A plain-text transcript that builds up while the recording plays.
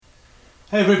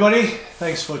Hey everybody,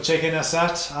 thanks for checking us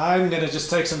out. I'm going to just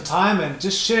take some time and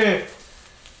just share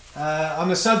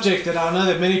on a subject that I know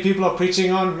that many people are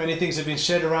preaching on. Many things have been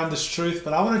shared around this truth,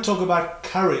 but I want to talk about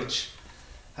courage.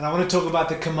 And I want to talk about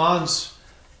the commands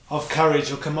of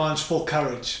courage, or commands for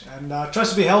courage. And I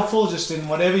trust to be helpful just in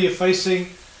whatever you're facing,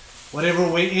 whatever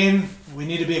we're in. We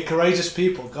need to be a courageous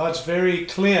people. God's very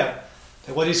clear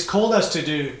that what He's called us to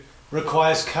do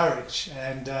requires courage.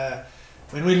 And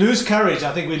when we lose courage,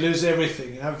 I think we lose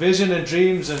everything. Vision and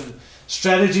dreams and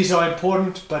strategies are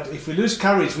important, but if we lose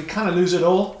courage, we kind of lose it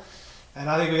all. And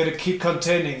I think we're going to keep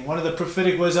contending. One of the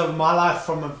prophetic words of my life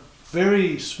from a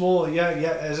very small,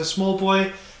 as a small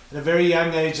boy, at a very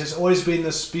young age, has always been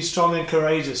this: be strong and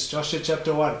courageous. Joshua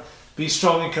chapter 1, be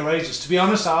strong and courageous. To be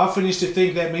honest, I often used to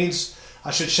think that means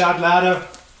I should shout louder,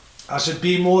 I should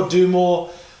be more, do more,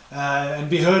 and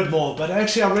be heard more. But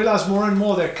actually I realize more and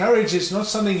more that courage is not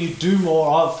something you do more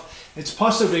of. It's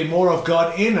possibly more of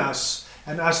God in us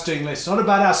and us doing less. It's not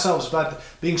about ourselves, but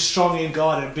being strong in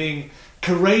God and being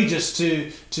courageous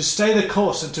to stay the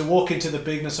course and to walk into the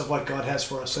bigness of what God has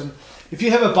for us. And if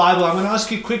you have a Bible, I'm going to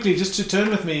ask you quickly just to turn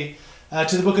with me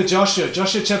to the book of Joshua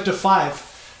chapter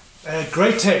 5, a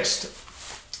great text.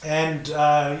 And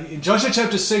in Joshua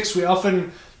chapter 6 we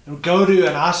often go to,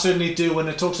 and I certainly do, when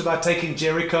it talks about taking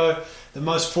Jericho, the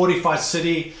most fortified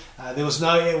city. There was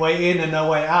no way in and no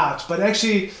way out. But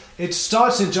actually it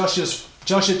starts in Joshua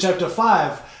chapter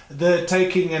 5, the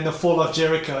taking and the fall of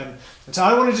Jericho. And so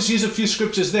I want to just use a few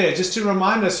scriptures there just to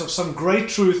remind us of some great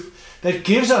truth that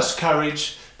gives us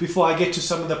courage before I get to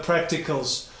some of the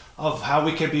practicals of how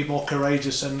we can be more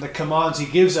courageous and the commands He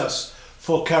gives us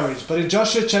for courage. But in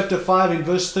Joshua chapter 5 in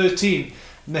verse 13,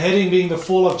 and the heading being the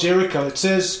fall of Jericho, it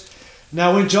says,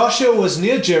 "Now when Joshua was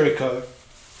near Jericho,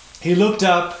 he looked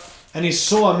up and he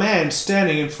saw a man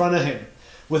standing in front of him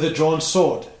with a drawn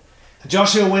sword. And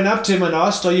Joshua went up to him and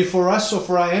asked, 'Are you for us or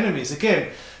for our enemies?'" Again,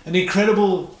 an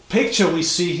incredible picture we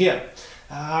see here.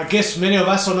 I guess many of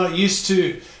us are not used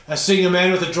to seeing a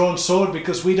man with a drawn sword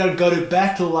because we don't go to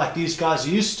battle like these guys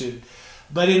used to.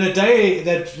 But in a day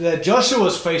that Joshua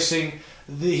was facing,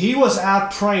 he was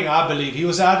out praying, I believe. He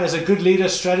was out as a good leader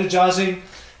strategizing.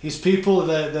 His people,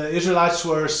 the Israelites,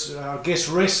 were, I guess,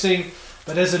 resting.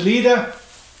 But as a leader,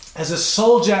 as a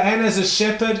soldier and as a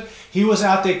shepherd, he was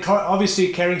out there obviously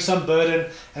carrying some burden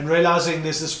and realizing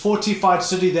there's this fortified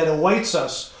city that awaits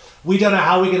us. We don't know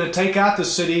how we're going to take out the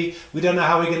city. We don't know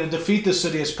how we're going to defeat the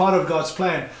city as part of God's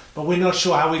plan. But we're not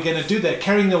sure how we're going to do that,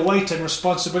 carrying the weight and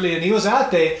responsibility. And he was out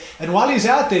there. And while he's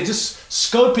out there just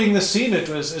scoping the scene, it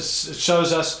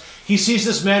shows us, he sees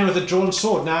this man with a drawn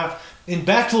sword. Now, in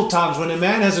battle times, when a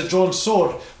man has a drawn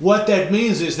sword, what that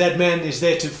means is that man is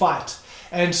there to fight.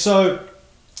 And so,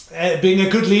 being a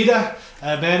good leader,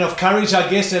 a man of courage, I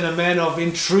guess, and a man of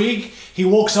intrigue, he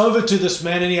walks over to this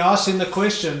man and he asks him the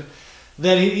question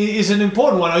that is an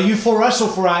important one: "Are you for us or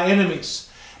for our enemies?"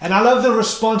 And I love the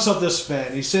response of this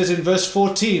man. He says in verse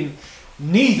 14,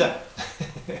 "Neither."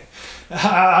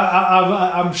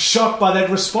 I'm shocked by that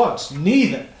response.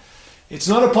 Neither. It's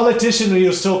not a politician who he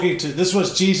was talking to. This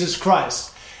was Jesus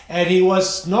Christ. And he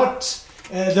was not,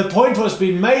 the point was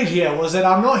being made here was that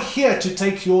I'm not here to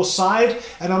take your side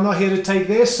and I'm not here to take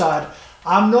their side.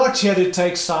 I'm not here to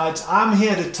take sides. I'm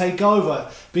here to take over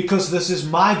because this is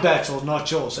my battle,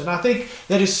 not yours. And I think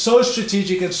that is so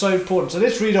strategic and so important. So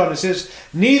let's read on. It says,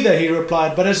 "Neither," he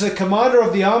replied, "but as the commander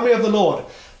of the army of the Lord,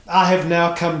 I have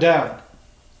now come down."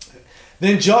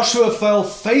 Then Joshua fell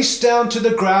face down to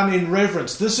the ground in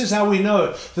reverence. This is how we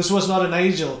know this was not an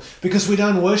angel, because we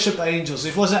don't worship angels.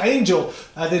 If it was an angel,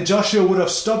 then Joshua would have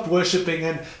stopped worshiping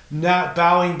and now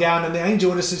bowing down, and the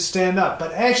angel would have said, "Stand up."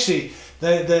 But actually,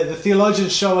 the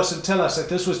theologians show us and tell us that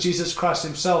this was Jesus Christ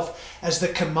himself as the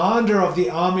commander of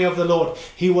the army of the Lord.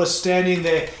 He was standing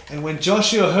there. And when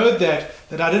Joshua heard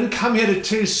that I didn't come here to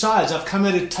choose sides, I've come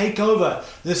here to take over.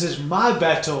 This is my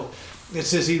battle. It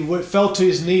says he fell to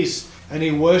his knees and he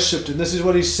worshipped. And this is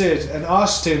what he said, and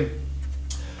asked him,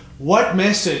 "What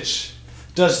message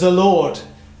does the Lord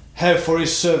have for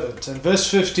his servant?" And verse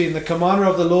 15, the commander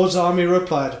of the Lord's army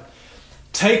replied,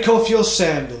 "Take off your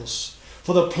sandals,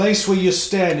 for the place where you're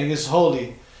standing is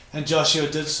holy." And Joshua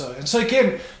did so. And so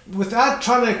again, without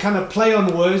trying to kind of play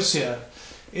on words here,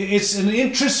 it's an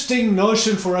interesting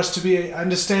notion for us to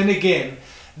understand again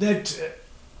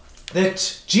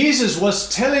that Jesus was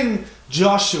telling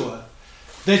Joshua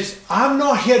that I'm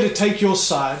not here to take your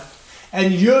side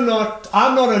and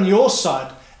I'm not on your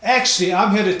side. Actually,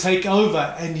 I'm here to take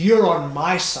over and you're on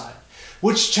my side.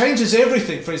 which changes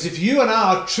everything, friends. If you and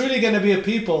I are truly going to be a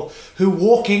people who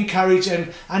walk in courage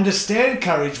and understand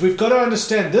courage, we've got to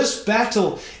understand this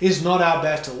battle is not our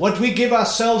battle. What we give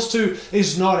ourselves to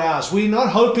is not ours. We're not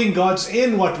hoping God's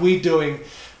in what we're doing.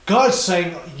 God's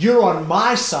saying, you're on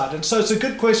my side. And so it's a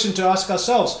good question to ask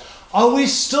ourselves. Are we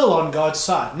still on God's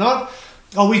side? Not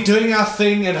are we doing our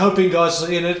thing and hoping God's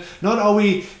in it? Not are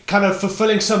we kind of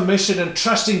fulfilling some mission and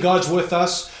trusting God's with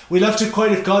us? We love to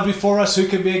quote, if God be for us, who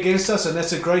can be against us? And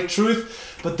that's a great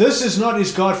truth. But this is not,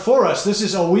 is God for us? This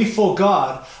is, are we for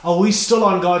God? Are we still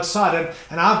on God's side?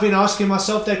 And I've been asking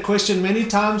myself that question many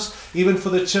times, even for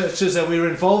the churches that we're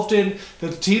involved in,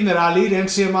 the team that I lead,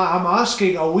 NCMI, I'm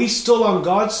asking, are we still on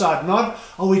God's side? Not,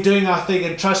 are we doing our thing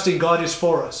and trusting God is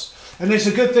for us? And it's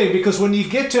a good thing, because when you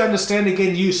get to understand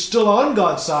again, you're still on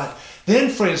God's side,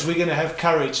 then, friends, we're going to have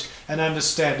courage and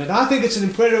understand. And I think it's an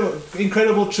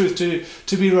incredible truth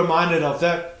to be reminded of,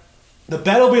 that the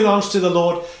battle belongs to the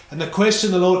Lord, and the question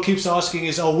the Lord keeps asking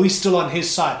is, are we still on His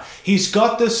side? He's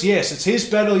got this, yes. It's His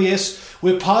battle, yes.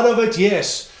 We're part of it,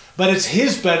 yes. But it's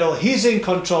His battle. He's in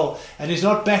control, and He's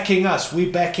not backing us.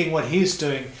 We're backing what He's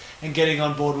doing and getting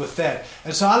on board with that.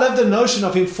 And so I love the notion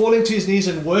of Him falling to His knees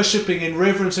and worshipping in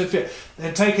reverence and fear.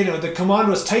 And taking it, the command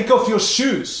was, take off your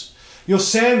shoes, your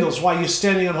sandals, while you're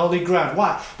standing on holy ground.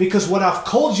 Why? Because what I've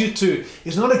called you to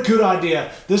is not a good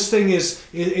idea. This thing is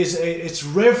it's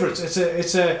reverence.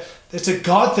 It's a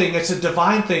God thing. It's a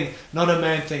divine thing, not a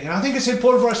man thing. And I think it's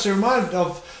important for us to remind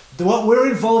of what we're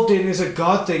involved in is a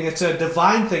God thing. It's a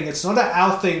divine thing. It's not an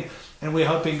our thing, and we're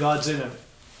hoping God's in it.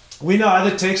 We know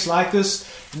other texts like this.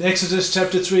 In Exodus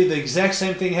chapter 3, the exact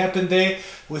same thing happened there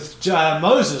with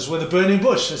Moses, with the burning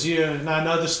bush, as you now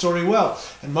know the story well.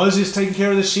 And Moses is taking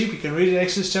care of the sheep. You can read it in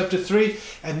Exodus chapter 3.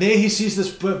 And there he sees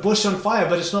this bush on fire,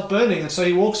 but it's not burning. And so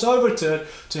he walks over to it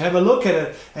to have a look at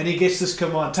it. And he gets this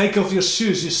command, take off your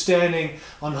shoes, you're standing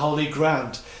on holy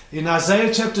ground. In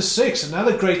Isaiah chapter 6,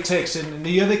 another great text, in the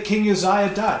year that King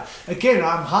Uzziah died. Again,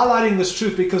 I'm highlighting this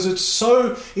truth because it's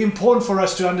so important for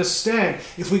us to understand.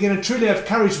 If we're going to truly have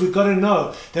courage, we've got to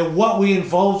know that what we're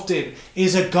involved in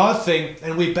is a God thing,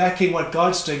 and we're backing what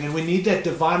God's doing. And we need that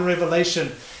divine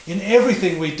revelation in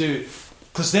everything we do,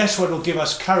 because that's what will give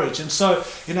us courage. And so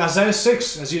in Isaiah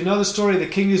 6, as you know the story, the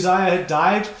King Uzziah had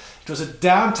died. It was a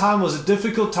down time, it was a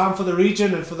difficult time for the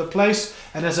region and for the place.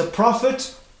 And as a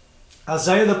prophet,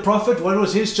 Isaiah the prophet, what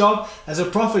was his job? As a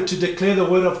prophet, to declare the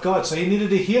word of God. So he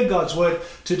needed to hear God's word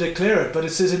to declare it. But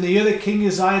it says, in the year that King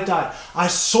Uzziah died, I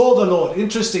saw the Lord.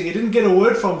 Interesting, he didn't get a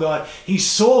word from God. He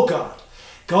saw God.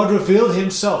 God revealed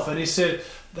Himself. And he said,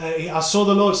 I saw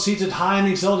the Lord seated high and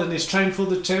exalted, and His train filled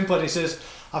the temple. And he says,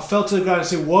 I fell to the ground and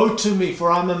said, woe to me,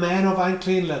 for I'm a man of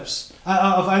unclean lips,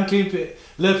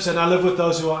 and I live with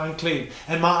those who are unclean,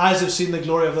 and my eyes have seen the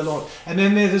glory of the Lord. And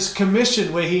then there's this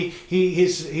commission where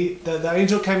the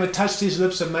angel came and touched his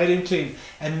lips and made him clean.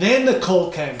 And then the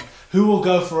call came, who will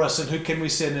go for us and who can we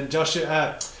send? And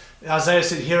Isaiah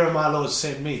said, here am I, Lord,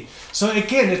 send me. So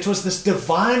again, it was this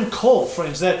divine call,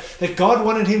 friends, that God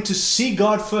wanted him to see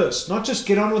God first, not just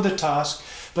get on with the task,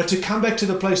 but to come back to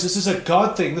the place. This is a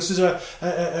God thing. This is a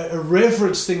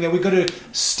reverence thing that we've got to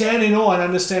stand in awe and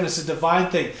understand it's a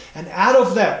divine thing. And out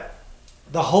of that,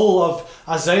 the whole of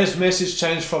Isaiah's message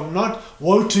changed from not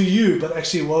woe to you, but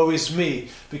actually woe is me,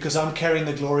 because I'm carrying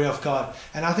the glory of God.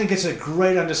 And I think it's a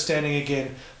great understanding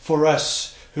again for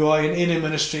us who are in any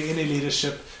ministry, any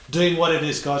leadership, doing what it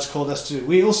is God's called us to do.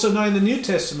 We also know in the New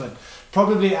Testament,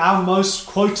 probably our most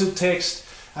quoted text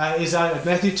is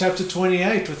Matthew chapter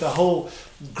 28, with the whole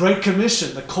Great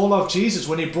Commission, the call of Jesus,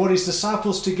 when He brought His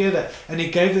disciples together and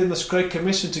He gave them this Great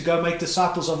Commission to go make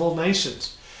disciples of all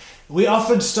nations. We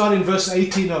often start in verse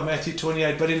 18 of Matthew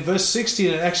 28, but in verse 16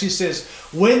 it actually says,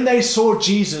 when they saw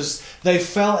Jesus, they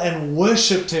fell and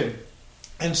worshipped Him.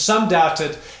 And some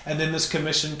doubted, and then this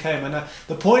commission came. And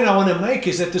the point I want to make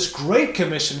is that this Great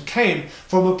Commission came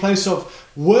from a place of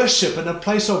worship and a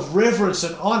place of reverence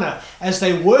and honor. As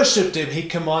they worshipped Him, He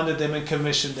commanded them and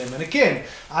commissioned them. And again,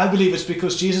 I believe it's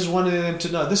because Jesus wanted them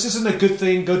to know this isn't a good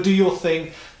thing, go do your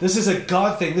thing. This is a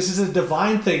God thing. This is a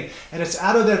divine thing. And it's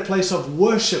out of that place of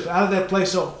worship, out of that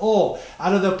place of awe,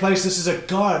 out of that place, this is a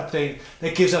God thing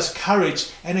that gives us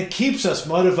courage, and it keeps us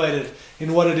motivated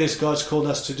in what it is God's called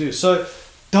us to do. So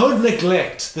don't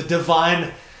neglect the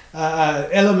divine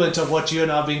element of what you and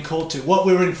I are being called to, what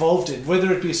we're involved in, whether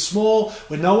it be small,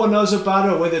 where no one knows about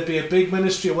it, or whether it be a big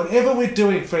ministry, or whatever we're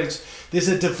doing, friends, there's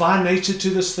a divine nature to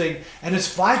this thing. And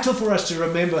it's vital for us to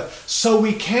remember so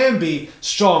we can be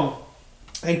strong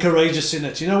and courageous in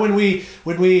it. You know, when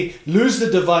we lose the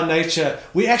divine nature,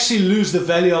 we actually lose the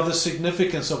value of the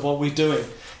significance of what we're doing.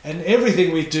 And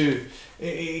everything we do,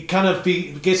 it kind of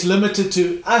gets limited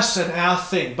to us and our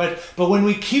thing. But when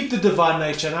we keep the divine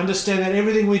nature and understand that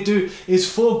everything we do is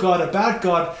for God, about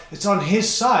God, it's on His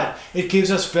side, it gives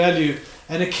us value.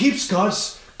 And it keeps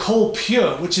God's call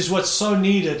pure, which is what's so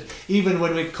needed, even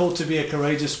when we're called to be a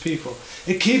courageous people.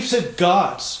 It keeps it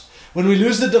God's. When we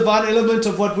lose the divine element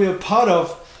of what we are part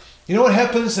of, you know what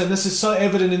happens, and this is so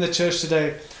evident in the church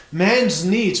today, man's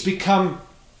needs become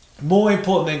more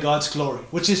important than God's glory,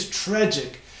 which is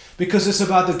tragic, because it's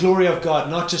about the glory of God,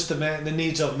 not just the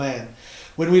needs of man.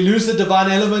 When we lose the divine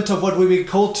element of what we've been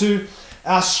called to,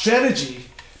 our strategy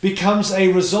becomes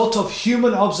a result of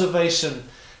human observation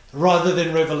rather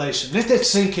than revelation. Let that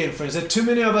sink in, friends, that too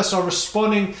many of us are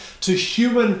responding to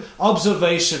human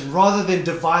observation rather than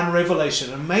divine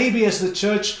revelation. And maybe as the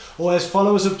church or as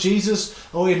followers of Jesus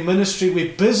or in ministry,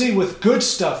 we're busy with good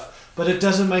stuff, but it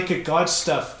doesn't make it God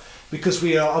stuff, because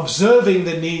we are observing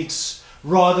the needs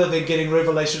rather than getting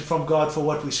revelation from God for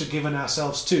what we should give in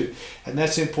ourselves to. And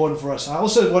that's important for us. I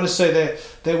also want to say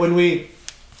that when we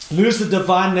lose the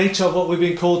divine nature of what we've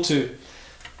been called to,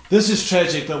 this is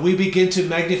tragic, but we begin to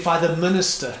magnify the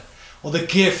minister or the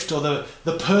gift or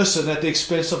the person at the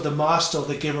expense of the master or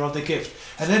the giver of the gift.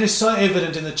 And that is so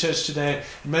evident in the church today.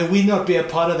 And may we not be a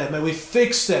part of that. May we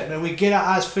fix that. May we get our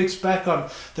eyes fixed back on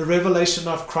the revelation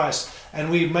of Christ.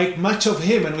 And we make much of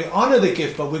Him and we honor the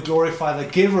gift, but we glorify the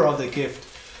giver of the gift,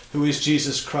 who is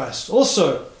Jesus Christ.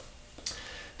 Also,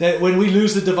 that when we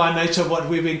lose the divine nature of what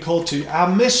we've been called to,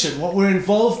 our mission, what we're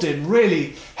involved in,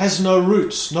 really has no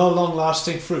roots, no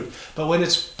long-lasting fruit. But when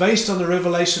it's based on the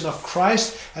revelation of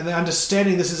Christ and the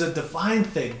understanding this is a divine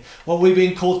thing, what we've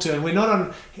been called to,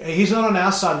 and He's not on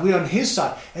our side, we're on His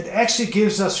side, it actually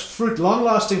gives us fruit,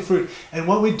 long-lasting fruit, and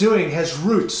what we're doing has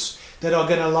roots that are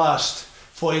going to last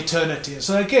for eternity. And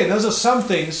so again, those are some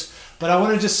things, but I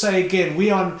want to just say again,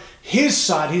 we're on His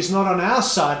side, He's not on our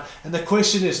side. And the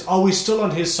question is, are we still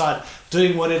on His side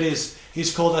doing what it is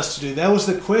He's called us to do? That was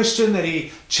the question that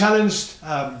He challenged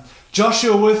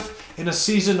Joshua with in a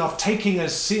season of taking a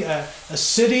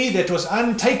city that was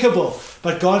untakeable.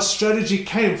 But God's strategy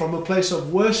came from a place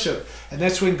of worship. And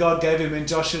that's when God gave him in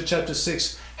Joshua chapter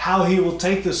 6 how He will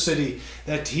take the city,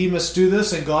 that he must do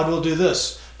this and God will do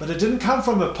this. But it didn't come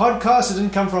from a podcast, it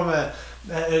didn't come from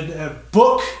a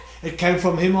book. It came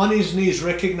from him on his knees,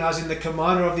 recognizing the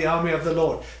commander of the army of the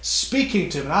Lord, speaking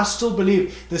to him. And I still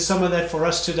believe there's some of that for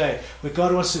us today, where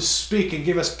God wants to speak and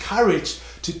give us courage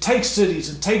to take cities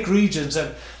and take regions.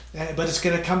 But it's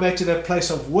going to come back to that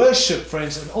place of worship,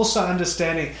 friends, and also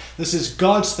understanding this is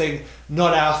God's thing,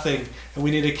 not our thing. And we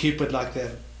need to keep it like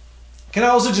that. Can I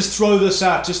also just throw this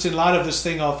out, just in light of this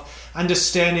thing of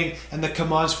understanding and the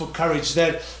commands for courage,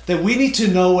 that we need to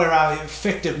know where our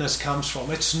effectiveness comes from.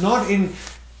 It's not in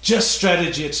just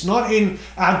strategy. It's not in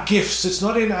our gifts. It's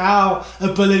not in our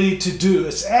ability to do.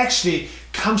 It actually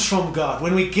comes from God.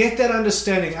 When we get that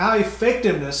understanding, our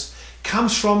effectiveness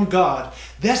comes from God.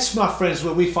 That's, my friends,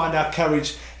 where we find our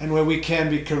courage and where we can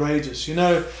be courageous. You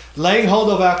know, laying hold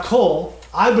of our call,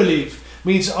 I believe,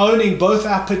 means owning both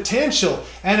our potential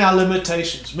and our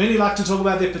limitations. Many like to talk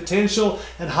about their potential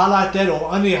and highlight that,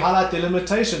 or only highlight their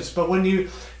limitations. But when you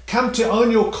come to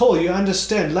own your call, you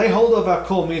understand. Lay hold of our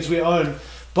call means we own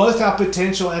both our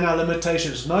potential and our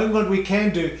limitations, knowing what we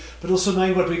can do, but also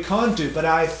knowing what we can't do. But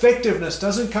our effectiveness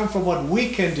doesn't come from what we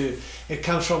can do. It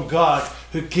comes from God,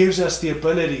 who gives us the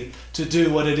ability to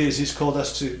do what it is He's called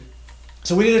us to.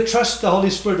 So we need to trust the Holy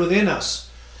Spirit within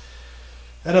us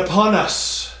and upon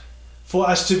us for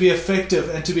us to be effective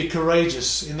and to be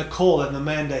courageous in the call and the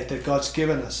mandate that God's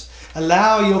given us.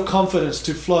 Allow your confidence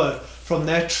to flow from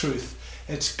that truth.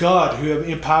 It's God who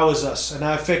empowers us, and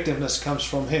our effectiveness comes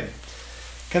from Him.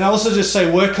 Can I also just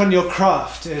say, work on your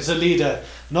craft as a leader,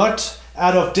 not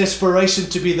out of desperation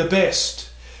to be the best,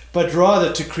 but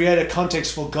rather to create a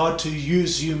context for God to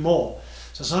use you more.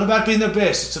 So it's not about being the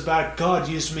best, it's about God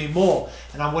use me more,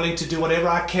 and I'm willing to do whatever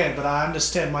I can, but I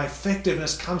understand my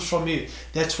effectiveness comes from you.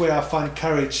 That's where I find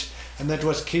courage, and that's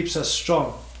what keeps us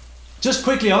strong. Just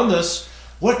quickly on this,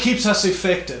 what keeps us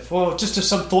effective? Well, just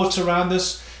some thoughts around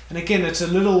this. And again, it's a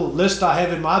little list I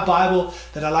have in my Bible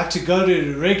that I like to go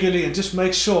to regularly and just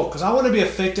make sure, because I want to be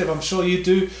effective. I'm sure you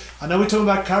do. I know we're talking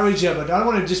about courage here, but I don't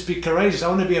want to just be courageous. I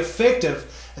want to be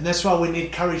effective, and that's why we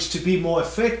need courage to be more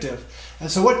effective.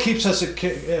 And so what keeps us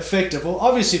effective? Well,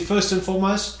 obviously, first and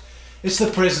foremost, it's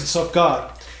the presence of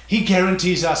God. He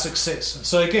guarantees our success. And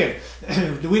so again,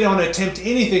 we don't want to attempt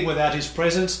anything without His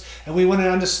presence, and we want to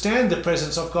understand the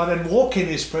presence of God and walk in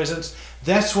His presence.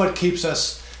 That's what keeps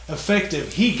us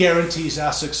effective, He guarantees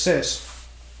our success.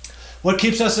 What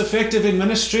keeps us effective in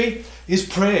ministry is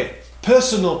prayer,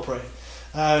 personal prayer.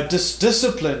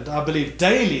 Disciplined, I believe,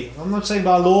 daily. I'm not saying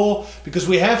by law because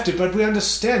we have to, but we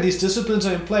understand these disciplines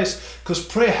are in place because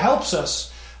prayer helps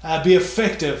us be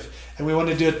effective, and we want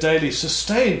to do it daily.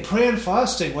 Sustain prayer and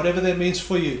fasting, whatever that means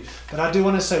for you. But I do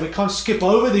want to say we can't skip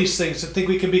over these things and think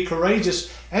we can be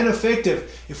courageous and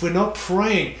effective if we're not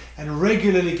praying and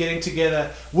regularly getting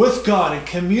together with God and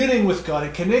communing with God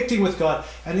and connecting with God,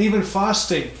 and even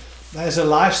fasting as a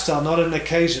lifestyle, not an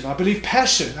occasion. I believe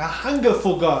passion, our hunger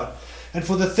for God and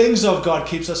for the things of God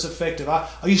keeps us effective. Are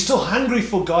you still hungry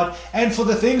for God and for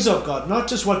the things of God? Not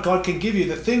just what God can give you,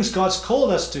 the things God's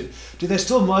called us to. Do they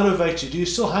still motivate you? Do you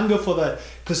still hunger for that?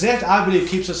 Because that, I believe,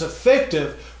 keeps us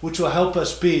effective, which will help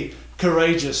us be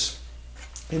courageous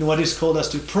in what He's called us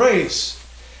to. Praise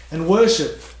and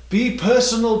worship. Be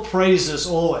personal praisers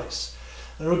always.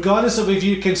 And regardless of if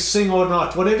you can sing or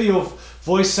not, whatever your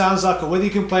voice sounds like or whether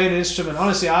you can play an instrument.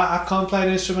 Honestly, I can't play an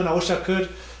instrument. I wish I could.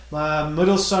 My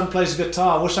middle son plays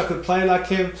guitar. I wish I could play like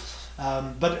him.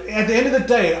 But at the end of the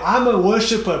day, I'm a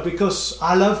worshiper because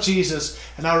I love Jesus,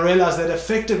 and I realize that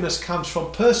effectiveness comes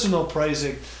from personal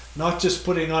praising, not just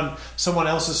putting on someone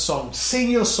else's song. Sing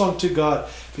your song to God,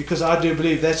 because I do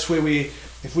believe that's where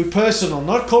if we're personal,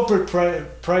 not corporate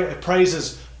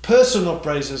praises, personal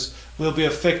praises, will be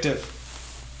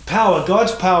effective. Power,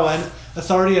 God's power and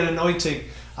authority and anointing,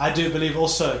 I do believe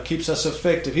also keeps us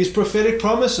effective. His prophetic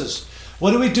promises.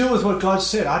 What do we do with what God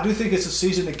said? I do think it's a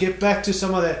season to get back to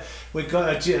some of that.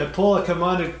 Paul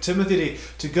commanded Timothy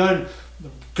to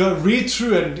go read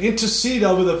through and intercede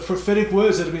over the prophetic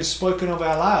words that have been spoken of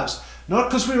our lives. Not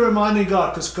because we're reminding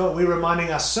God, because we're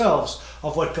reminding ourselves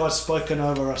of what God's spoken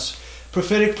over us.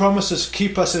 Prophetic promises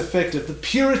keep us effective. The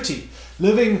purity,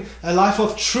 living a life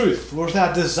of truth with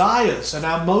our desires and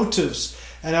our motives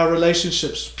and our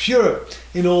relationships, pure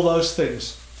in all those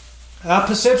things. Our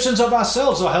perceptions of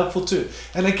ourselves are helpful too.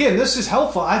 And again, this is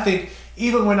helpful, I think,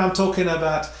 even when I'm talking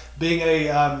about being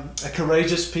a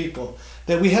courageous people.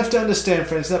 That we have to understand,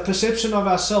 friends, that perception of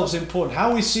ourselves is important.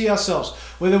 How we see ourselves.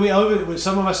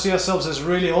 Some of us see ourselves as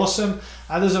really awesome.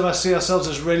 Others of us see ourselves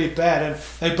as really bad. And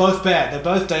they're both bad. They're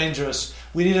both dangerous.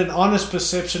 We need an honest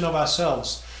perception of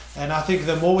ourselves. And I think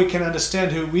the more we can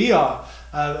understand who we are,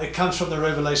 it comes from the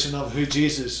revelation of who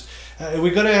Jesus is.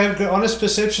 We've got to have an honest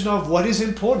perception of what is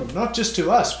important, not just to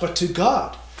us, but to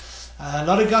God. A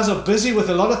lot of guys are busy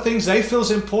with a lot of things they feel is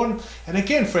important. And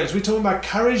again, friends, we're talking about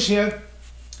courage here.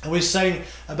 And we're saying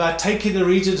about taking the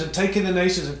regions and taking the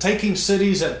nations and taking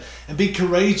cities and being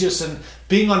courageous and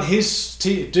being on His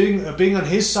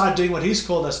side, doing what He's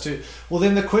called us to. Well,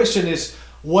 then the question is,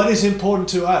 what is important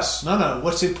to us? No,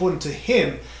 what's important to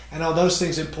Him? And are those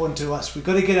things important to us? We've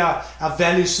got to get our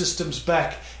value systems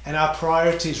back and our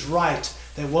priorities right.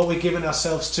 That what we're giving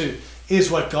ourselves to is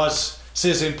what God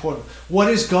says is important. What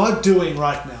is God doing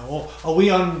right now? Or are we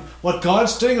on what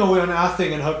God's doing, or are we on our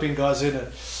thing and hoping God's in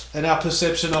it? And our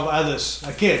perception of others.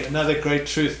 Again, another great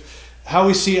truth. How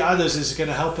we see others is going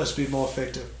to help us be more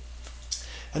effective.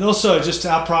 And also just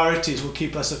our priorities will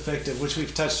keep us effective, which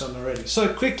we've touched on already.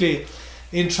 So quickly,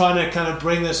 in trying to kind of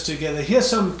bring this together, here's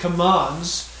some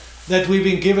commands that we've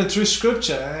been given through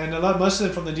Scripture, and most of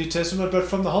them from the New Testament, but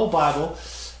from the whole Bible,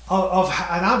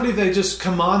 and I believe they're just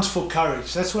commands for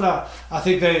courage. That's what I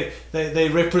think they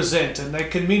represent, and they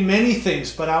can mean many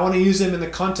things, but I want to use them in the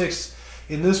context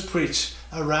in this preach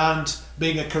around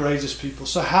being a courageous people.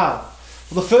 So how?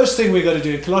 Well, the first thing we've got to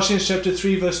do, in Colossians chapter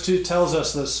 3 verse 2 tells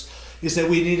us this, is that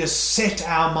we need to set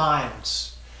our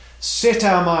minds. Set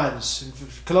our minds. In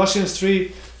Colossians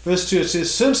 3 verse 2 it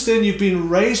says, "Since then you've been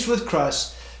raised with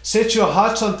Christ, set your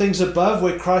hearts on things above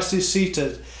where Christ is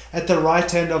seated at the right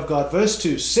hand of God." Verse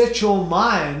 2, "Set your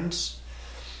minds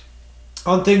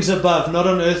on things above, not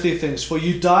on earthly things. For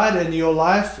you died and your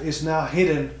life is now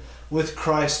hidden with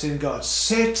Christ in God."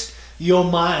 Set your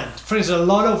mind. Friends, a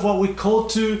lot of what we're called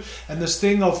to and this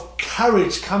thing of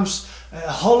courage comes,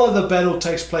 a whole other battle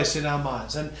takes place in our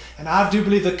minds. And I do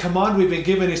believe the command we've been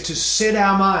given is to set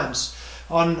our minds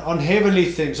on heavenly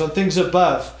things, on things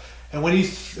above. And when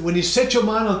you set your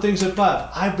mind on things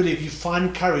above, I believe you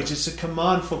find courage. It's a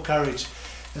command for courage.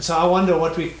 And so I wonder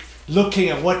what we're looking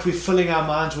at, what we're filling our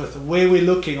minds with, where we're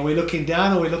looking. Are we looking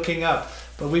down or are we looking up?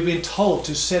 But we've been told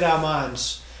to set our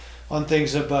minds on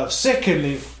things above.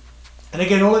 Secondly, and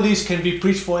again, all of these can be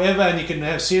preached forever and you can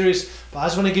have series, but I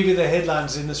just want to give you the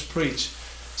headlines in this preach.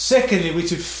 Secondly, we're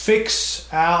to fix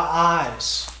our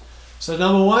eyes. So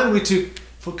number one,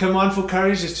 command for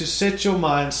courage is to set your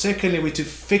mind. Secondly, we're to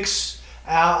fix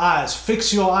our eyes.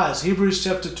 Fix your eyes. Hebrews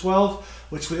chapter 12,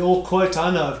 which we all quote,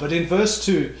 I know. But in verse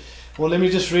 2, Well, let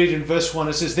me just read in verse 1.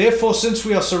 It says, "Therefore, since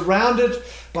we are surrounded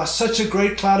by such a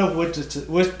great cloud of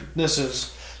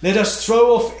witnesses, let us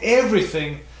throw off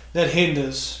everything that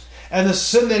hinders and the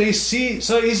sin that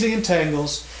so easily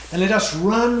entangles, and let us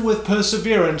run with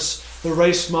perseverance the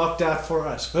race marked out for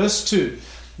us." Verse 2,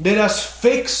 "Let us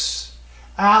fix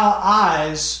our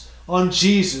eyes on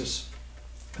Jesus,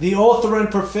 the author and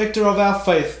perfecter of our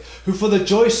faith, who for the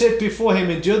joy set before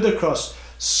him endured the cross,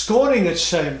 scorning its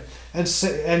shame, and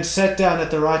sat down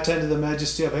at the right hand of the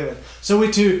majesty of heaven." So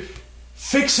we're to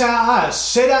fix our eyes,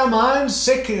 set our minds.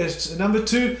 Number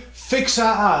 2, fix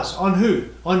our eyes on who?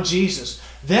 On Jesus.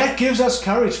 That gives us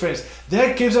courage, friends.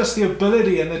 That gives us the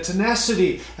ability and the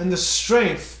tenacity and the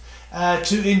strength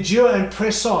to endure and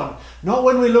press on. Not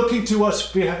when we're looking to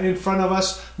what's in front of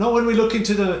us, not when we're looking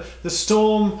to the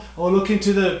storm or looking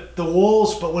to the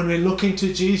walls, but when we're looking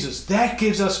to Jesus. That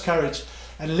gives us courage.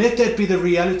 And let that be the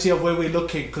reality of where we're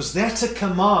looking, because that's a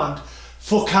command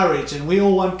for courage. And we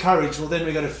all want courage. Well, then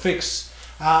we've got to fix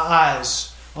our eyes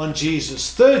on Jesus.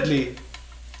 Thirdly,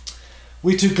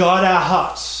 we're to guard our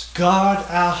hearts. Guard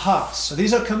our hearts. So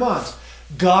these are commands.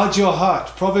 Guard your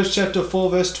heart. Proverbs chapter 4,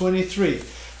 verse 23.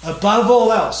 Above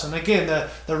all else, and again,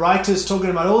 the writer's talking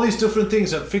about all these different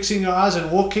things of fixing your eyes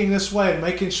and walking this way and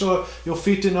making sure your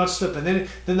feet do not slip. And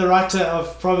then the writer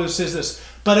of Proverbs says this,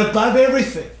 "But above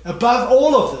everything, above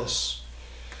all of this,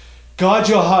 guard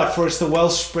your heart, for it's the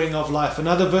wellspring of life."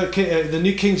 The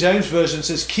New King James Version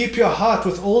says, "Keep your heart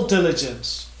with all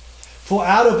diligence, for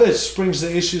out of it springs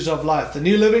the issues of life." The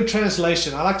New Living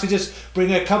Translation, I like to just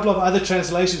bring a couple of other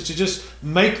translations to just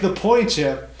make the point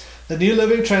here. The New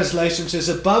Living Translation says,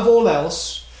 "Above all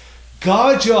else,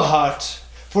 guard your heart,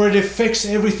 for it affects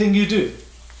everything you do."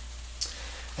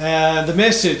 The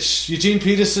Message, Eugene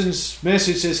Peterson's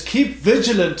Message says, "Keep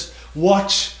vigilant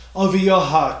watch over your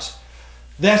heart.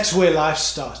 That's where life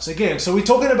starts." Again, so we're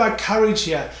talking about courage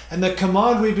here. And the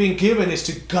command we've been given is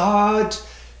to guard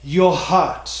your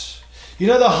heart. You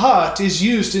know, the heart is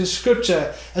used in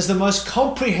Scripture as the most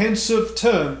comprehensive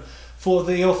term for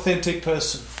the authentic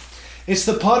person. It's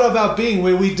the part of our being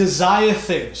where we desire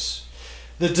things.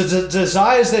 The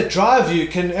desires that drive you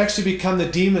can actually become the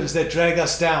demons that drag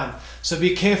us down. So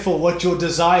be careful what your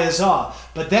desires are.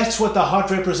 But that's what the heart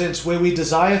represents, where we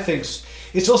desire things.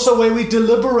 It's also where we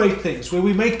deliberate things, where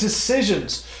we make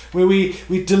decisions, where we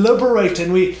deliberate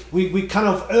and we kind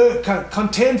of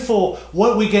contend for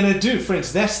what we're going to do,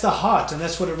 friends. That's the heart, and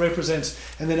that's what it represents.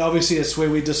 And then obviously it's where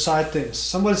we decide things.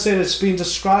 Someone said it's been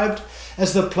described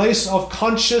as the place of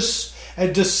conscious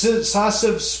and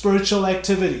decisive spiritual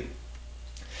activity.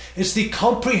 It's the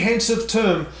comprehensive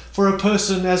term for a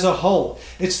person as a whole.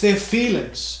 It's their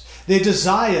feelings, their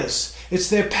desires, it's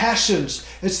their passions,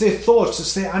 it's their thoughts,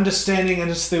 it's their understanding,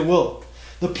 and it's their will.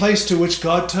 The place to which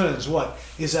God turns, what?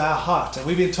 Is our heart. And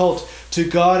we've been told to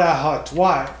guard our heart.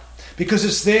 Why? Because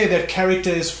it's there that character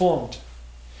is formed.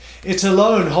 It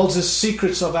alone holds the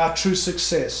secrets of our true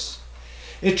success.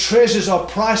 Its treasures are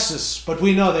priceless, but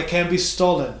we know they can be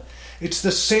stolen. It's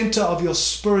the center of your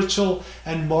spiritual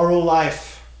and moral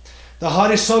life. The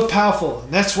heart is so powerful,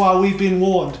 and that's why we've been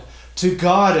warned to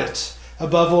guard it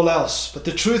above all else. But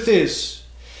the truth is,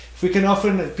 if we can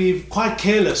often be quite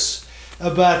careless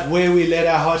about where we let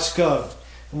our hearts go,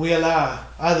 and we allow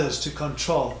others to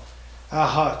control our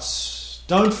hearts.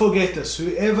 Don't forget this.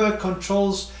 Whoever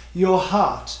controls your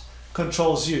heart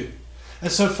controls you.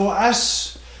 And so for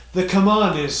us, the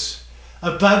command is,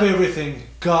 above everything,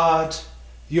 guard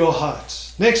your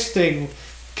heart. Next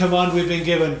command we've been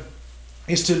given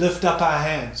is to lift up our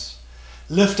hands.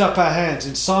 Lift up our hands.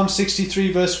 In Psalm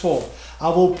 63 verse 4, "I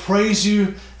will praise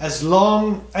you as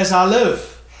long as I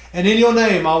live, and in your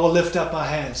name I will lift up my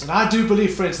hands." And I do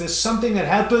believe, friends, there's something that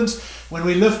happens when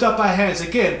we lift up our hands.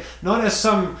 Again, not as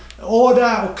some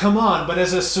order or command, but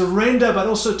as a surrender, but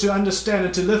also to understand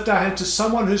and to lift our hand to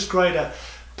someone who's greater.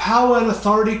 Power and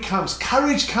authority comes.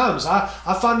 Courage comes. I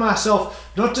find myself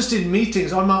not just in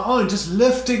meetings on my own, just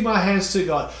lifting my hands to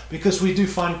God, because we do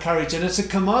find courage. And it's a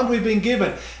command we've been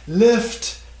given.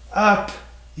 Lift up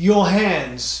your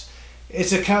hands.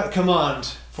 It's a command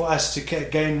for us to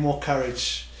gain more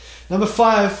courage. Number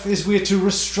 5 is we are to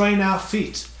restrain our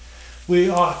feet. We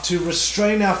are to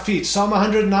restrain our feet. Psalm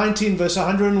 119 verse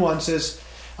 101 says,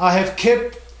 I have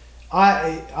kept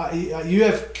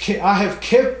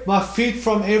my feet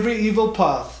from every evil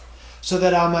path, so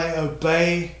that I may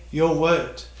obey your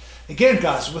word. Again,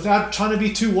 guys, without trying to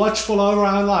be too watchful over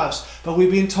our lives, but we've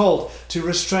been told to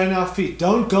restrain our feet.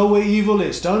 Don't go where evil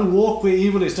is. Don't walk where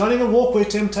evil is. Don't even walk where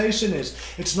temptation is.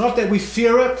 It's not that we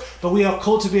fear it, but we are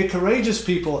called to be a courageous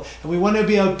people, and we want to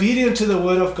be obedient to the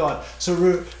word of God.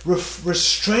 So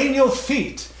restrain your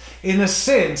feet. in a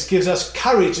sense, gives us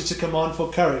courage. It's a command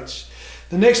for courage.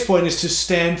 The next point is to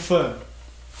stand firm.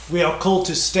 We are called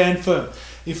to stand firm.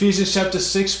 Ephesians chapter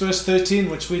 6 verse 13,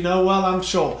 which we know well, I'm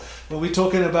sure. But we're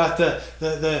talking about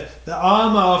the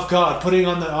armor of God, putting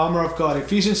on the armor of God.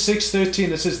 Ephesians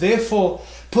 6:13, it says, therefore,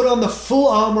 put on the full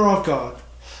armor of God,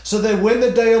 so that when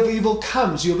the day of evil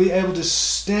comes, you'll be able to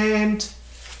stand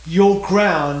your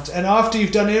ground. And after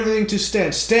you've done everything to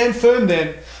stand firm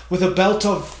then, with a belt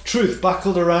of truth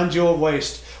buckled around your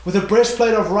waist, with a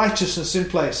breastplate of righteousness in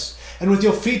place, and with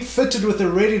your feet fitted with the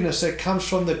readiness that comes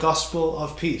from the gospel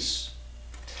of peace.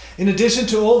 In addition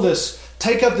to all this,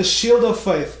 take up the shield of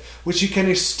faith, which you can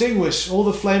extinguish all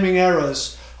the flaming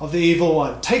arrows of the evil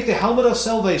one. Take the helmet of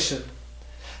salvation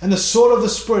and the sword of the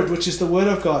Spirit, which is the word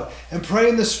of God, and pray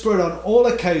in the Spirit on all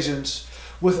occasions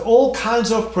with all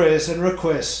kinds of prayers and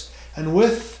requests. And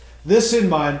with this in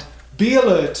mind, be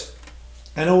alert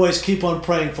and always keep on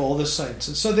praying for all the saints.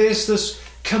 And so there's this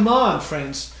command,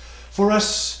 friends, for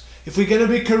us. If we're going to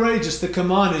be courageous, the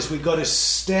command is we've got to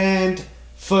stand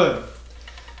firm.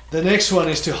 The next one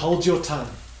is to hold your tongue.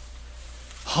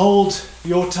 Hold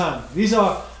your tongue. These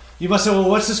are, you must say, well,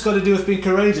 what's this got to do with being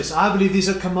courageous? I believe these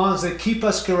are commands that keep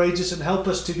us courageous and help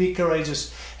us to be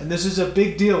courageous. And this is a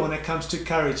big deal when it comes to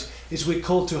courage, is we're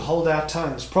called to hold our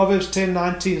tongues. Proverbs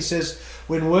 10:19 says,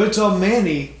 when words are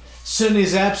many, sin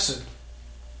is absent.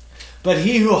 But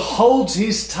he who holds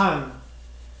his tongue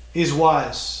is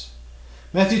wise.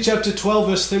 Matthew chapter 12,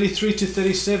 verse 33 to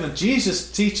 37.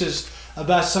 Jesus teaches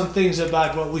about some things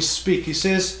about what we speak. He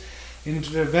says in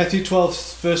Matthew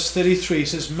 12, verse 33, he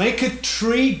says, make a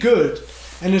tree good,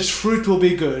 and its fruit will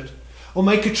be good. Or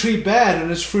make a tree bad,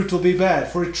 and its fruit will be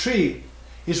bad. For a tree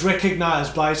is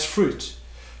recognized by its fruit.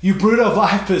 You brood of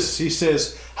vipers, he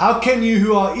says, how can you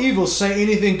who are evil say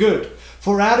anything good?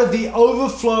 For out of the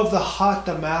overflow of the heart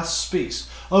the mouth speaks.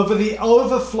 Over the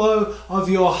overflow of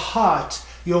your heart,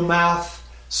 your mouth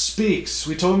speaks.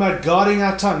 We're talking about guarding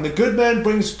our tongue. The good man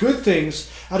brings good things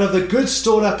out of the good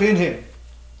stored up in him.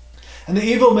 And the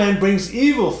evil man brings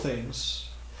evil things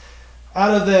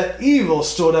out of the evil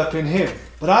stored up in him.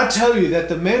 But I tell you that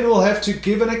the men will have to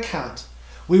give an account.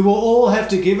 We will all have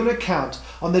to give an account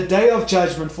on the day of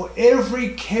judgment for every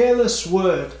careless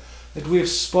word that we have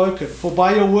spoken. For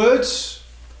by your words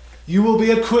you will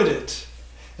be acquitted,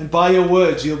 and by your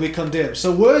words you'll be condemned.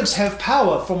 So words have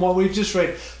power, from what we've just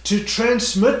read, to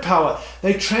transmit power.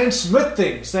 They transmit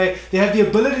things. They have the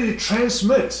ability to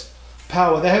transmit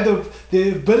power. They have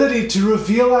the ability to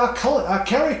reveal our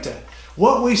character.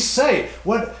 What we say,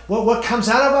 what comes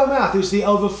out of our mouth is the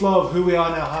overflow of who we are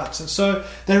in our hearts. And so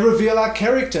they reveal our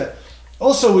character.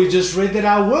 Also, we just read that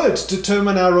our words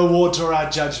determine our rewards or our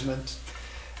judgment.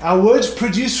 Our words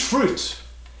produce fruit.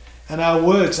 And our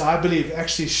words, I believe,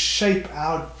 actually shape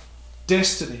our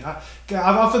destiny. I've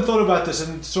often thought about this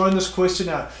and thrown this question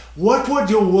out. What would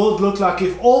your world look like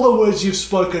if all the words you've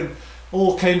spoken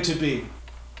all came to be?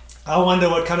 I wonder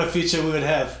what kind of future we would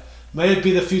have. May it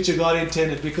be the future God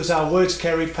intended, because our words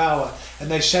carry power and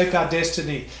they shape our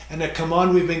destiny. And the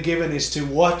command we've been given is to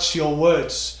watch your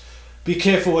words. Be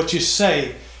careful what you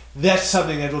say. That's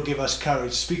something that will give us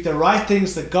courage. Speak the right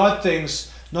things, the God things,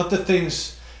 not the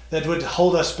things that would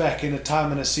hold us back in a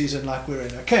time and a season like we're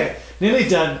in. Okay, nearly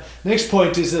done. Next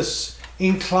point is this.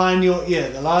 Incline your ear.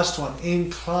 The last one.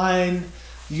 Incline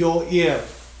your ear.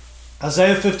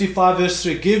 Isaiah 55 verse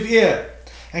 3. Give ear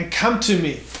and come to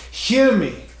me. Hear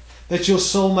me, that your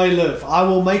soul may live. I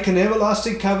will make an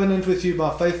everlasting covenant with you,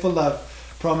 my faithful love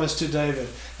promised to David.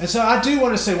 And so I do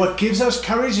want to say, what gives us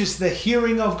courage is the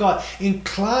hearing of God,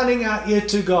 inclining our ear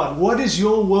to God. What is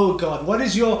your will, God? What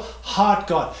is your heart,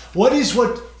 God? What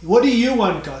do you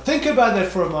want, God? Think about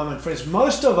that for a moment, friends.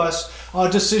 Most of us are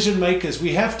decision makers.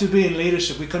 We have to be in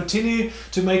leadership. We continue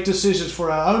to make decisions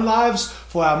for our own lives,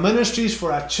 for our ministries,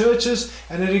 for our churches,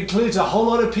 and it includes a whole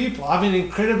lot of people. I've been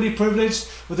incredibly privileged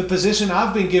with the position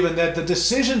I've been given, that the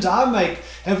decisions I make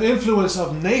have influence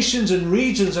of nations and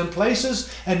regions and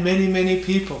places and many, many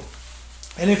people.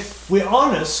 And if we're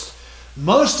honest,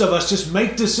 most of us just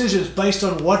make decisions based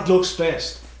on what looks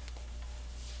best.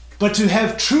 But to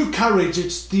have true courage,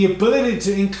 it's the ability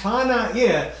to incline our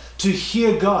ear to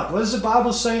hear God. What does the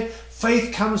Bible say?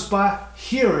 Faith comes by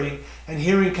hearing, and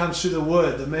hearing comes through the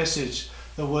word, the message,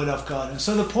 the word of God. And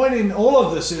so the point in all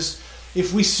of this is,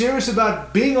 if we're serious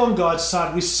about being on God's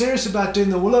side, we're serious about doing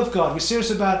the will of God, we're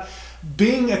serious about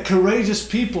being a courageous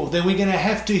people, then we're going to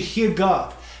have to hear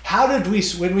God.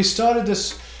 When we started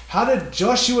this, how did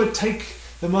Joshua take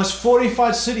the most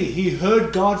fortified city. He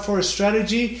heard God for a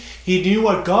strategy. He knew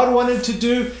what God wanted to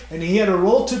do, and he had a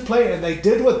role to play, and they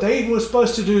did what they were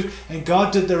supposed to do, and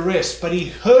God did the rest. But he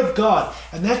heard God,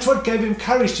 and that's what gave him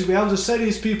courage to be able to say to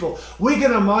his people, we're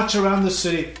going to march around the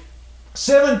city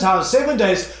 7 times, 7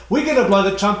 days, we're going to blow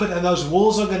the trumpet, and those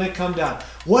walls are going to come down.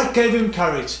 What gave him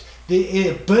courage? The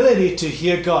ability to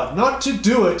hear God. Not to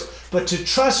do it, but to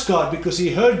trust God, because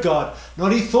he heard God.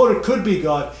 Not he thought it could be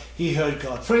God, he heard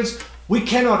God. Friends, we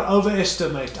cannot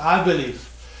overestimate, I believe,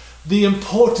 the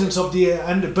importance of the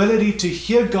ability to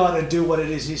hear God and do what it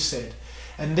is he said.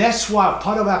 And that's why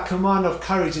part of our command of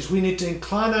courage is we need to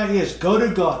incline our ears, go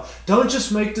to God. Don't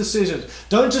just make decisions.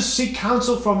 Don't just seek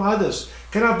counsel from others.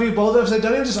 Can I be bold enough to say,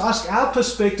 don't even just ask our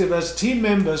perspective as team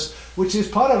members, which is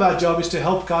part of our job, is to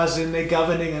help guys in their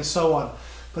governing and so on.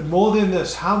 But more than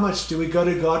this, how much do we go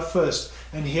to God first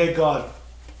and hear God?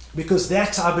 Because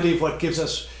that's, I believe, what gives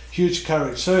us huge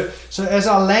courage. So as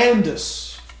I land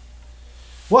this,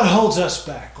 what holds us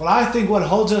back? Well, I think what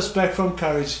holds us back from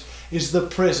courage is the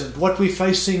present, what we're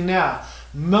facing now.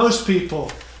 Most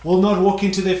people will not walk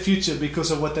into their future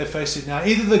because of what they're facing now.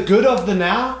 Either the good of the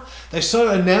now, they're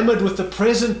so enamored with the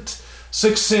present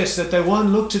success that they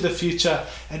won't look to the future.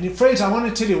 And friends, I want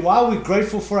to tell you, while we're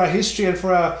grateful for our history and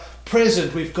for our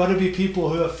present, we've got to be people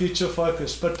who are future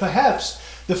focused. But perhaps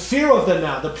the fear of the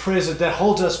now, the present, that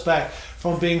holds us back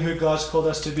from being who God's called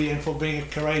us to be and from being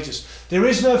courageous. There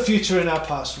is no future in our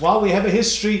past. While we have a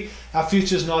history, our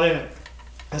future's not in it.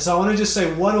 And so I want to just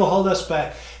say, what will hold us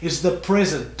back is the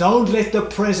present. Don't let the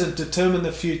present determine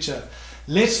the future.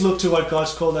 Let's look to what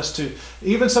God's called us to.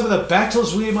 Even some of the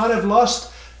battles we might have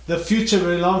lost, the future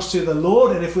belongs to the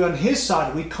Lord. And if we're on his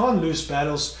side, we can't lose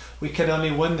battles. We can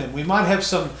only win them. We might have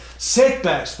some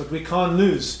setbacks, but we can't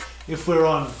lose if we're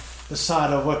on the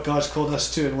side of what God's called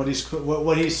us to and what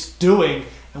he's doing,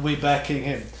 and we're backing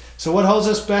him. So what holds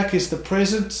us back is the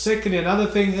present. Secondly, another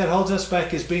thing that holds us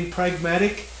back is being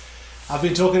pragmatic. I've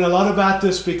been talking a lot about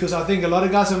this because I think a lot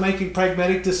of guys are making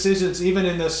pragmatic decisions, even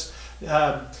in this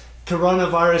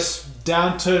coronavirus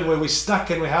downturn where we're stuck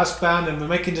and we're housebound and we're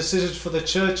making decisions for the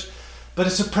church. But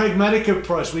it's a pragmatic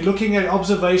approach. We're looking at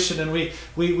observation, and we're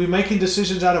making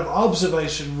decisions out of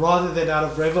observation rather than out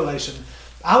of revelation.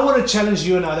 I want to challenge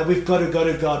you and I that we've got to go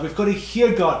to God. We've got to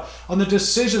hear God on the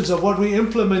decisions of what we're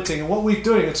implementing and what we're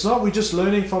doing. It's not we're just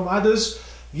learning from others.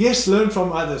 Yes, learn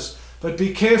from others, but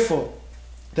be careful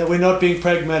that we're not being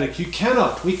pragmatic. We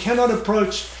cannot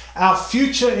approach our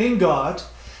future in God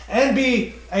and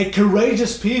be a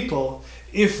courageous people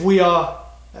if we are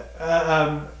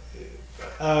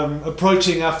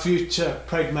approaching our future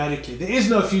pragmatically. There is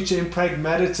no future in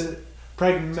pragmatism.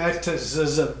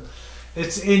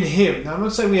 It's in him. Now, I'm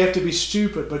not saying we have to be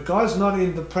stupid, but God's not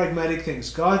in the pragmatic things.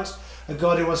 God's a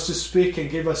God who wants to speak and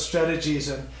give us strategies,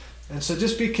 and so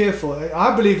just be careful.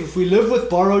 I believe if we live with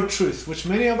borrowed truth, which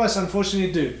many of us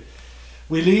unfortunately do,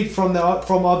 we lead from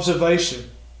observation,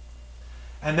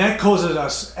 and that causes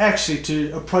us actually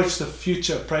to approach the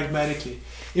future pragmatically.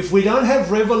 If we don't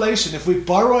have revelation, if we're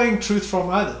borrowing truth from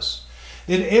others,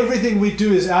 then everything we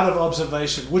do is out of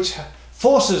observation, which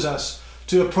forces us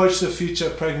to approach the future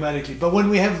pragmatically. But when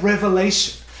we have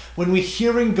revelation, when we're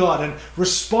hearing God and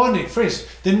responding, friends,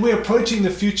 then we're approaching the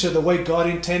future the way God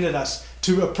intended us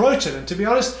to approach it. And to be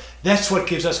honest, that's what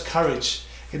gives us courage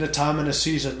in a time and a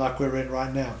season like we're in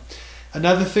right now.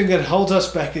 Another thing that holds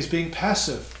us back is being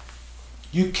passive.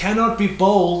 You cannot be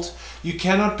bold, you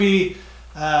cannot be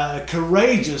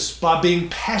courageous by being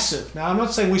passive. Now, I'm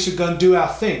not saying we should go and do our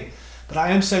thing, but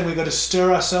I am saying we've got to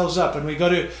stir ourselves up, and we've got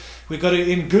to,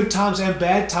 in good times and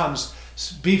bad times,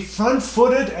 be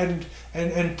front-footed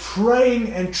and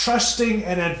praying and trusting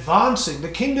and advancing. The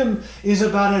kingdom is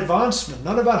about advancement,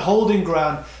 not about holding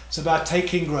ground. It's about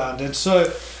taking ground. And so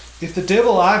if the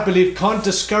devil, I believe, can't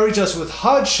discourage us with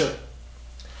hardship,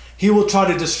 he will try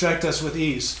to distract us with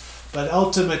ease. But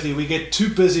ultimately, we get too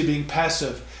busy being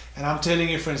passive. And I'm telling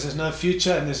you, friends, there's no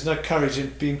future and there's no courage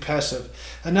in being passive.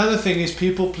 Another thing is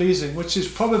people-pleasing, which is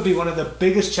probably one of the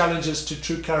biggest challenges to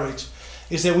true courage,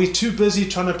 is that we're too busy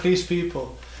trying to please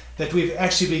people that we've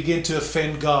actually begin to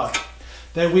offend God.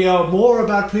 That we are more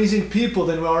about pleasing people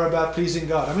than we are about pleasing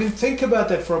God. I mean, think about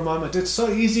that for a moment. It's so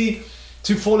easy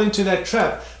to fall into that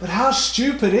trap. But how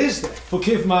stupid is that?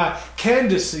 Forgive my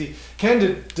candidacy,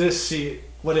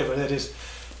 whatever that is.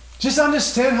 Just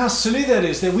understand how silly that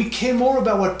is, that we care more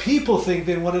about what people think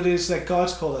than what it is that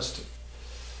God's called us to.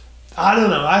 I don't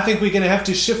know. I think we're going to have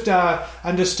to shift our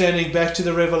understanding back to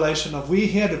the revelation of we're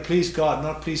here to please God,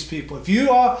 not please people. If you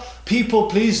are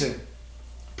people-pleasing,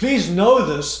 please know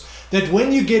this, that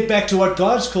when you get back to what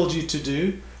God's called you to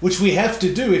do, which we have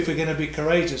to do if we're going to be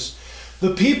courageous,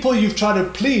 The people you've tried to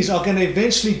please are going to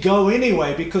eventually go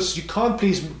anyway, because you can't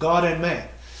please God and man.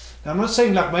 Now, I'm not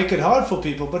saying like make it hard for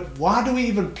people, but why do we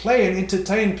even play and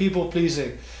entertain people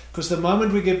pleasing? Because the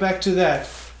moment we get back to that,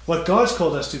 what God's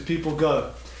called us to, people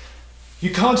go.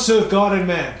 You can't serve God and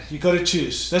man. You've got to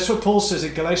choose. That's what Paul says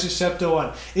in Galatians chapter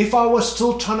 1. If I was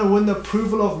still trying to win the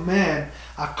approval of man,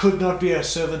 I could not be a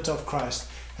servant of Christ.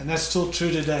 And that's still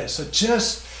true today. So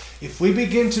just, if we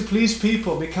begin to please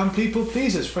people, become people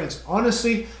pleasers, friends,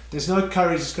 honestly, there's no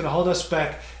courage that's going to hold us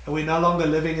back, and we're no longer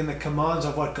living in the commands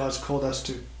of what God's called us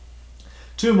to.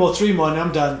 2 more, 3 more, and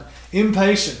I'm done.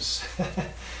 Impatience.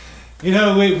 You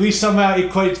know, we somehow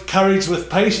equate courage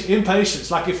with impatience.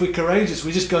 Like if we're courageous,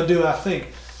 we just go do our thing.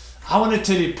 I want to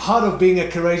tell you, part of being a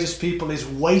courageous people is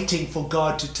waiting for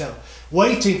God to tell,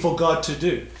 waiting for God to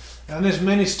do. And there's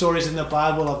many stories in the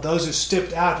Bible of those who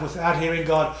stepped out without hearing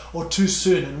God or too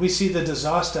soon. And we see the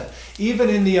disaster. Even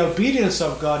in the obedience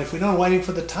of God, if we're not waiting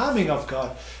for the timing of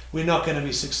God, we're not going to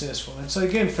be successful. And so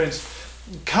again, friends,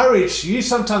 courage, you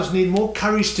sometimes need more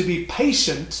courage to be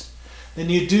patient than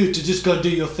you do to just go do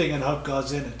your thing and hope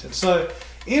God's in it. And so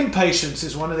impatience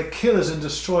is one of the killers and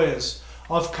destroyers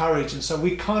of courage. And so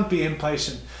we can't be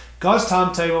impatient. God's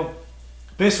timetable,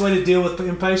 best way to deal with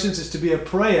impatience is to be a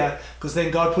prayer, because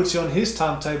then God puts you on his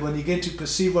timetable and you get to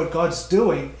perceive what God's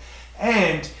doing,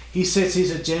 and he sets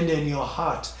his agenda in your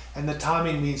heart, and the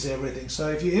timing means everything. So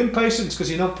if you're impatient because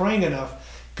you're not praying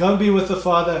enough, go and be with the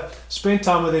Father, spend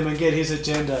time with him and get his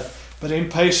agenda. But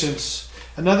impatience.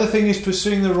 Another thing is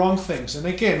pursuing the wrong things. And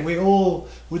again, we all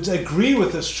would agree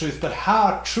with this truth, but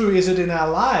how true is it in our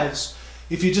lives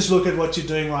if you just look at what you're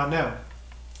doing right now?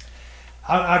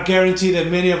 I guarantee that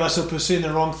many of us are pursuing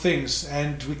the wrong things,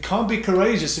 and we can't be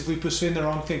courageous if we're pursuing the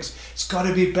wrong things. It's got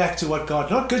to be back to what God,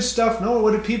 not good stuff, no,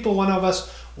 what do people want of us,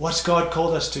 what's God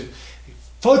called us to.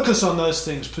 Focus on those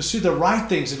things, pursue the right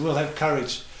things, and we'll have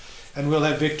courage and we'll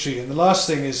have victory. And the last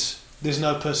thing is, there's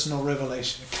no personal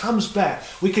revelation. It comes back.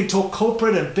 We can talk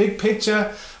corporate and big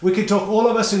picture. We can talk all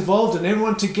of us involved and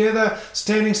everyone together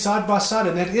standing side by side.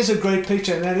 And that is a great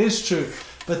picture, and that is true.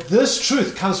 But this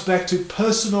truth comes back to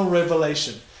personal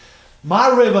revelation.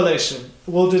 My revelation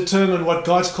will determine what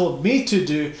God's called me to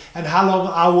do and how long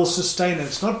I will sustain it.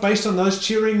 It's not based on those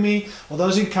cheering me or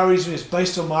those encouraging me. It's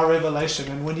based on my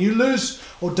revelation. And when you lose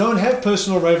or don't have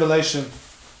personal revelation,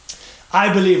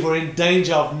 I believe we're in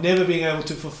danger of never being able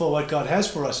to fulfill what God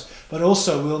has for us. But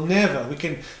also we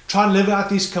can try and live out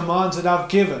these commands that I've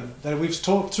given, that we've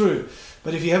talked through.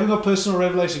 But if you haven't got personal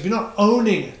revelation, if you're not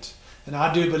owning it, and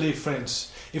I do believe,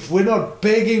 friends, if we're not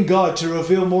begging God to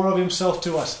reveal more of himself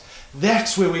to us,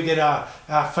 that's where we get our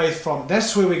faith from.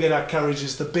 That's where we get our courage,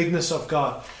 is the bigness of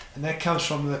God. And that comes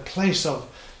from the place of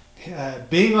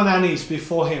being on our knees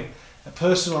before him. A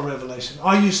personal revelation.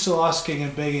 Are you still asking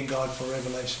and begging God for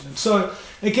revelation? And so,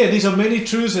 again, these are many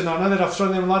truths, and I know that I've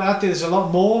thrown them a lot out there. There's a lot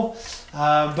more.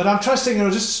 But I'm trusting it'll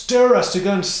just stir us to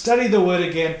go and study the Word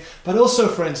again. But also,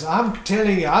 friends, I'm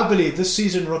telling you, I believe this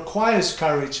season requires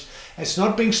courage. It's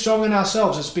not being strong in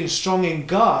ourselves. It's being strong in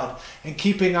God and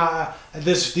keeping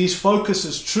these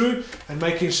focuses true and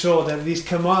making sure that these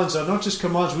commands are not just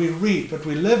commands we read, but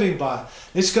we're living by.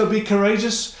 Let's go be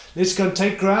courageous. Let's go and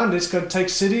take ground. Let's go and take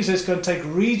cities. Let's go and take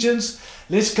regions.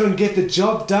 Let's go and get the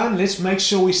job done. Let's make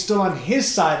sure we're still on his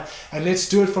side, and let's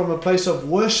do it from a place of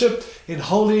worship in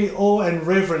holy awe and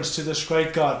reverence to this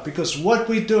great God, because what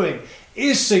we're doing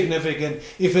is significant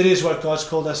if it is what God's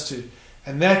called us to.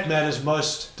 And that matters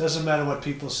most. Doesn't matter what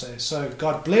people say. So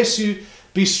God bless you.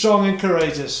 Be strong and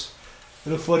courageous.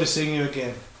 We look forward to seeing you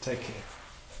again. Take care.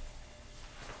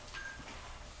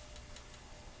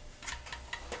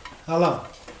 How long?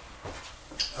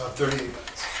 38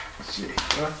 minutes. Gee,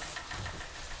 huh?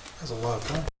 That's a lot of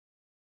time.